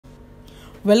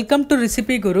Welcome to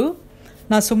recipe குரு.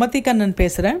 நான் சுமதி கண்ணன்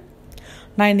பேசுகிறேன்.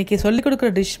 நான் இன்றைக்கி சொல்லிக் கொடுக்குற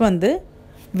டிஷ்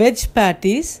வெஜ்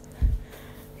பேட்டிஸ்.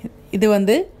 இது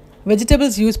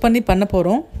வெஜிடபிள்ஸ் யூஸ் பண்ணி பண்ண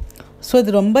போகிறோம். ஸோ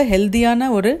இது ரொம்ப ஹெல்த்தியான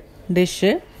ஒரு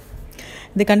டிஷ்ஷு.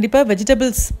 இது கண்டிப்பாக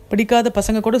வெஜிடபிள்ஸ் பிடிக்காத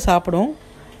பசங்க கூட சாப்பிடும்.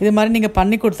 இது மாதிரி நீங்கள்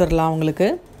பண்ணி கொடுத்துடலாம் அவங்களுக்கு.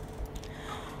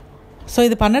 ஸோ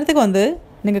இது பண்ணுறதுக்கு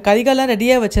நீங்கள் கறிகாலாம்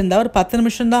ரெடியாக வச்சுருந்தா ஒரு 10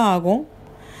 நிமிஷம் தான் ஆகும்.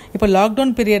 இப்போ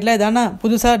லாக்டவுன் பீரியடில் எதானா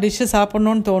புதுசாக டிஷ்ஷு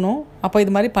சாப்பிட்ணுன்னு தோணும். அப்போ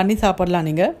இது மாதிரி பண்ணி சாப்பிட்லாம்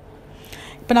நீங்கள்.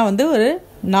 இப்போ நான் ஒரு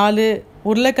 4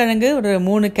 உருளைக்கிழங்கு, ஒரு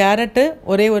 3 கேரட்டு,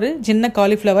 ஒரே ஒரு சின்ன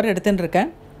காலிஃப்ளவர் எடுத்துன்னு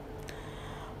இருக்கேன்.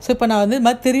 ஸோ இப்போ நான் இது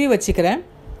மாதிரி திருவி வச்சுக்கிறேன்.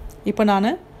 இப்போ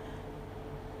நான்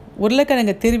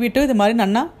உருளைக்கிழங்கை திருவிட்டு இது மாதிரி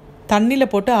நல்லா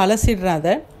தண்ணியில் போட்டு அலசிடுறேன்.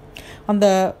 அதை அந்த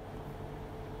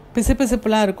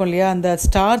பிசுப்பிசுப்புலாம் இருக்கும் இல்லையா, அந்த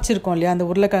ஸ்டார்ச் இருக்கும் இல்லையா அந்த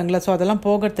உருளைக்கிழங்குல, ஸோ அதெல்லாம்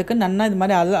போகிறதுக்கு நல்லா இது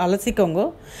மாதிரி அலசிக்கோங்க.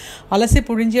 அலசி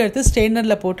புழிஞ்சி எடுத்து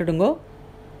ஸ்ட்ரெயினரில் போட்டுடுங்க.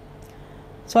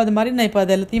 ஸோ அது மாதிரி நான் இப்போ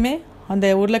அது எல்லாத்தையுமே அந்த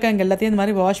உருளைக்கிழங்கு எல்லாத்தையும் இந்த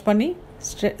மாதிரி வாஷ் பண்ணி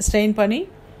ஸ்ட்ரெயின் பண்ணி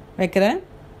வைக்கிறேன்.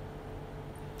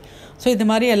 ஸோ இது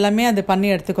மாதிரி எல்லாமே அது பண்ணி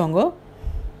எடுத்துக்கோங்க.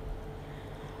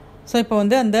 ஸோ இப்போ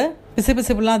அந்த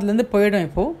பிசுப்பிசுப்புலாம் அதுலேருந்து போயிடும்.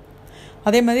 இப்போது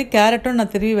அதே மாதிரி கேரட்டும்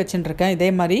நான் திருவி வச்சுட்டுருக்கேன்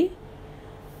இதே மாதிரி.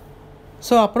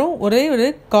 ஸோ அப்புறம் ஒரே ஒரு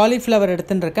காலிஃப்ளவர்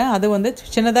எடுத்துட்டுருக்கேன். அது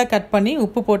சின்னதாக கட் பண்ணி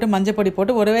உப்பு போட்டு மஞ்சள் பொடி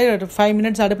போட்டு ஒரு 5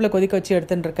 மினிட்ஸ் அடுப்பில் கொதிக்க வச்சு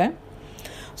எடுத்துட்டுருக்கேன்.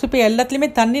 ஸோ இப்போ எல்லாத்துலேயுமே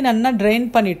தண்ணி நல்லா ட்ரெயின்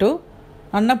பண்ணிவிட்டு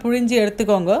நல்லா புழிஞ்சி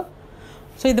எடுத்துக்கோங்க.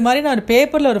 ஸோ இது மாதிரி நான் ஒரு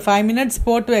பேப்பரில் ஒரு 5 மினிட்ஸ்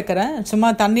போட்டு வைக்கிறேன், சும்மா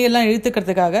தண்ணியெல்லாம்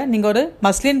இழுத்துக்கிறதுக்காக. நீங்கள் ஒரு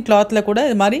மஸ்லின் கிளாத்தில் கூட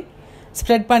இது மாதிரி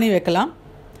ஸ்ப்ரெட் பண்ணி வைக்கலாம்.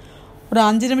 ஒரு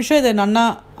 5 நிமிஷம் இதை நல்லா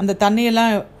அந்த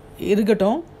தண்ணியெல்லாம்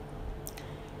இருக்கட்டும்.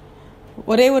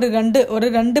 ஒரே ஒரு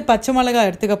 2 பச்சை மிளகாய்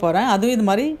எடுத்துக்க போகிறேன். அதுவும் இது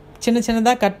மாதிரி சின்ன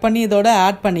சின்னதாக கட் பண்ணி இதோட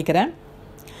ஆட் பண்ணிக்கிறேன்.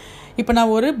 இப்போ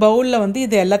நான் ஒரு பவுலில்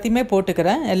இது எல்லாத்தையுமே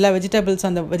போட்டுக்கிறேன், எல்லா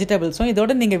வெஜிடபிள்ஸும்.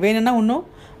 இதோட நீங்கள் வேணும்னா இன்னும்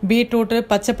பீட்ரூட்டு,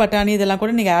 பச்சை பட்டாணி இதெல்லாம்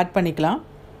கூட நீங்கள் ஆட் பண்ணிக்கலாம்.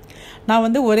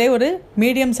 நான் ஒரே ஒரு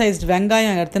மீடியம் சைஸ்டு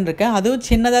வெங்காயம் எடுத்துட்டுருக்கேன். அதுவும்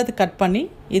சின்னதாக கட் பண்ணி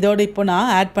இதோடு இப்போ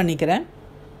நான் ஆட் பண்ணிக்கிறேன்.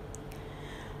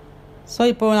 ஸோ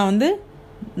இப்போது நான்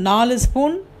 4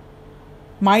 ஸ்பூன்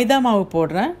மைதா மாவு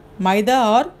போடுறேன். மைதா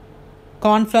ஆர்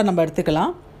கார்ன்ஃப்ளவர் நம்ம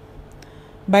எடுத்துக்கலாம்,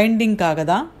 பைண்டிங்காக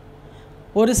தான்.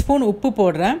 1 ஸ்பூன் உப்பு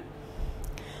போடுறேன்.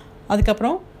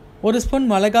 அதுக்கப்புறம் 1 ஸ்பூன்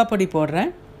மிளகா பொடி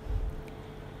போடுறேன்.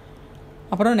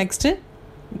 அப்புறம் நெக்ஸ்ட்டு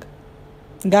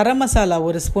கரம் மசாலா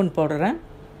 1 ஸ்பூன் போடுறேன்.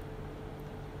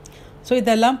 ஸோ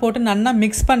இதெல்லாம் போட்டு நல்லா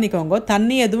மிக்ஸ் பண்ணிக்கோங்க.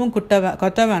 தண்ணி எதுவும்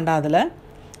கொட்ட வேண்டாம் அதில்,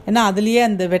 ஏன்னா அதுலேயே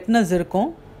அந்த வெட்னஸ் இருக்கும்.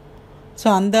 ஸோ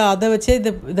அதை வச்சே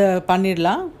இதை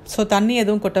பண்ணிடலாம். ஸோ தண்ணி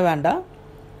எதுவும் கொட்ட வேண்டாம்.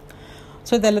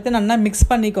 ஸோ இது எல்லாத்தையும் நல்லா மிக்ஸ்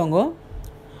பண்ணிக்கோங்க.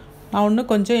 நான் இன்னும்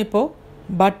கொஞ்சம் இப்போது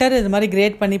பட்டர் இது மாதிரி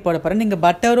கிரேட் பண்ணி போட போகிறேன். நீங்கள்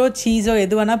பட்டரோ சீஸோ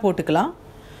எது வேணால் போட்டுக்கலாம்.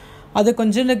 அது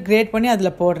கொஞ்சம் கிரேட் பண்ணி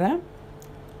அதில் போடுறேன்.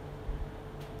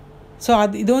 ஸோ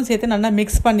இதுவும் சேர்த்து நல்லா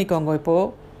மிக்ஸ் பண்ணிக்கோங்க. இப்போது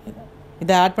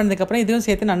இதை ஆட் பண்ணதுக்கப்புறம் இதுவும்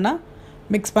சேர்த்து நல்லா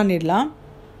மிக்ஸ் பண்ணிடலாம்.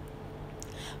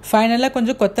 ஃபைனலாக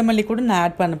கொஞ்சம் கொத்தமல்லி கூட நான்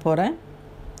ஆட் பண்ண போகிறேன்.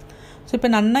 ஸோ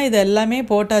இப்போ நல்லா இது எல்லாமே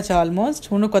போட்டாச்சு.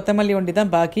 ஆல்மோஸ்ட் இன்னும் கொத்தமல்லி ஒண்டி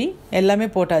தான் பாக்கி, எல்லாமே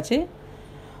போட்டாச்சு.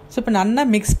 ஸோ இப்போ நல்லா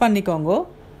மிக்ஸ் பண்ணிக்கோங்க.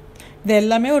 இது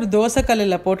எல்லாமே ஒரு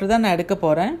தோசைக்கல்லில் போட்டு தான் நான் எடுக்க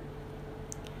போகிறேன்.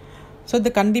 ஸோ இது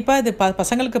கண்டிப்பாக இது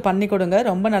பசங்களுக்கு பண்ணி கொடுங்க,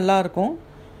 ரொம்ப நல்லாயிருக்கும்.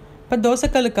 இப்போ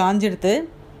தோசைக்கல் காஞ்சிடுத்து.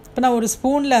 இப்போ நான் ஒரு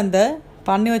ஸ்பூனில் அந்த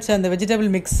பண்ணி வச்ச அந்த வெஜிடபிள்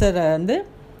மிக்சரை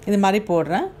இது மாதிரி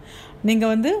போடுறேன்.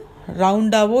 நீங்கள்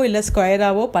ரவுண்டாவோ இல்லை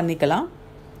ஸ்கொயராகவோ பண்ணிக்கலாம்.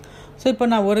 ஸோ இப்போ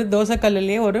நான் ஒரு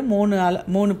தோசைக்கல்லையே ஒரு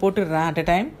 3 போட்டுடுறேன் அட் அ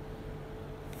டைம்.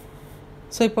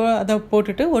 ஸோ இப்போ அதை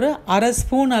போட்டுட்டு ஒரு 1/2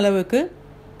 ஸ்பூன் அளவுக்கு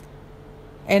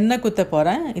எண்ணெய் குத்த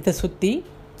போகிறேன் இதை சுற்றி.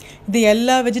 இது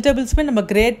எல்லா வெஜிடபிள்ஸுமே நம்ம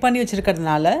கிரேட் பண்ணி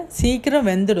வச்சுருக்கிறதுனால சீக்கிரம்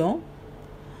வெந்துடும்,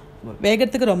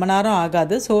 வேகிறதுக்கு ரொம்ப நேரம்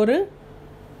ஆகாது. ஸோ ஒரு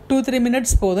 2-3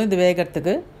 மினிட்ஸ் போதும் இது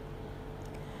வேகிறதுக்கு.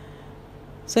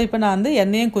 ஸோ இப்போ நான்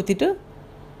எண்ணெயும் குத்திட்டு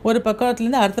ஒரு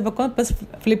பக்கத்துலேருந்து அடுத்த பக்கம் இப்போ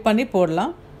ஃப்ளிப் பண்ணி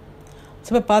போடலாம். ஸோ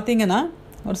இப்போ பார்த்தீங்கன்னா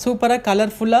ஒரு சூப்பராக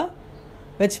கலர்ஃபுல்லாக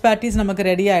வெஜ் பேட்டிஸ் நமக்கு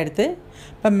ரெடி ஆகிடுது.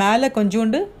 இப்போ மேலே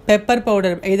கொஞ்சோண்டு பெப்பர்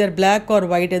பவுடர், எதர் பிளாக் ஆர்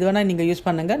ஒயிட் எது வேணால் நீங்கள் யூஸ்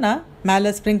பண்ணுங்கள். நான்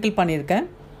மேலே ஸ்ப்ரிங்கிள் பண்ணியிருக்கேன்.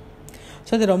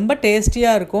 ஸோ இது ரொம்ப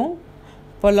டேஸ்டியாக இருக்கும்.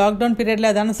 இப்போ லாக்டவுன் பீரியடில்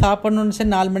எதான சாப்பிட்ணுன்னு சரி,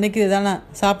 4 மணிக்கு எதான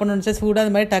சாப்பிட்ணுன்னு சரி, சூடாக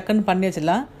அது மாதிரி டக்குன்னு பண்ணி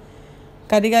வச்சிடலாம்.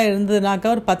 கறிகாய்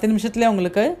இருந்ததுனாக்கா ஒரு 10 நிமிஷத்துலேயே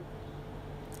உங்களுக்கு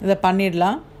இதை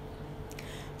பண்ணிடலாம்.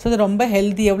 ஸோ இது ரொம்ப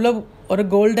ஹெல்தி. எவ்வளோ ஒரு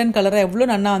கோல்டன் கலராக எவ்வளோ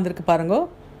நல்லா வந்திருக்கு பாருங்க.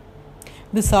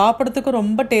 இது சாப்பிட்றதுக்கு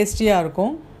ரொம்ப டேஸ்டியாக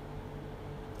இருக்கும்.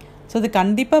 ஸோ இது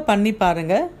கண்டிப்பாக பண்ணி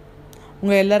பாருங்கள்,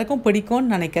 உங்கள் எல்லாருக்கும்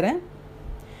பிடிக்கும்னு நினைக்கிறேன்.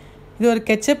 இது ஒரு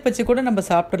கெச்சப் வச்சு கூட நம்ம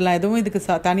சாப்பிட்றலாம், எதுவும் இதுக்கு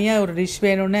தனியாக ஒரு டிஷ்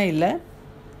வேணும்னே இல்லை.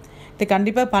 இது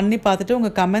கண்டிப்பாக பண்ணி பார்த்துட்டு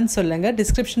உங்கள் கமெண்ட்ஸ் சொல்லுங்கள்.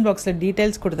 டிஸ்கிரிப்ஷன் பாக்ஸில்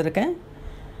டீட்டெயில்ஸ் கொடுத்துருக்கேன்.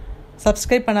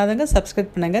 சப்ஸ்கிரைப் பண்ணாதவங்க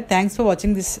சப்ஸ்கிரைப் பண்ணுங்கள். தேங்க்ஸ் ஃபார்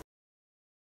வாட்சிங் திஸ்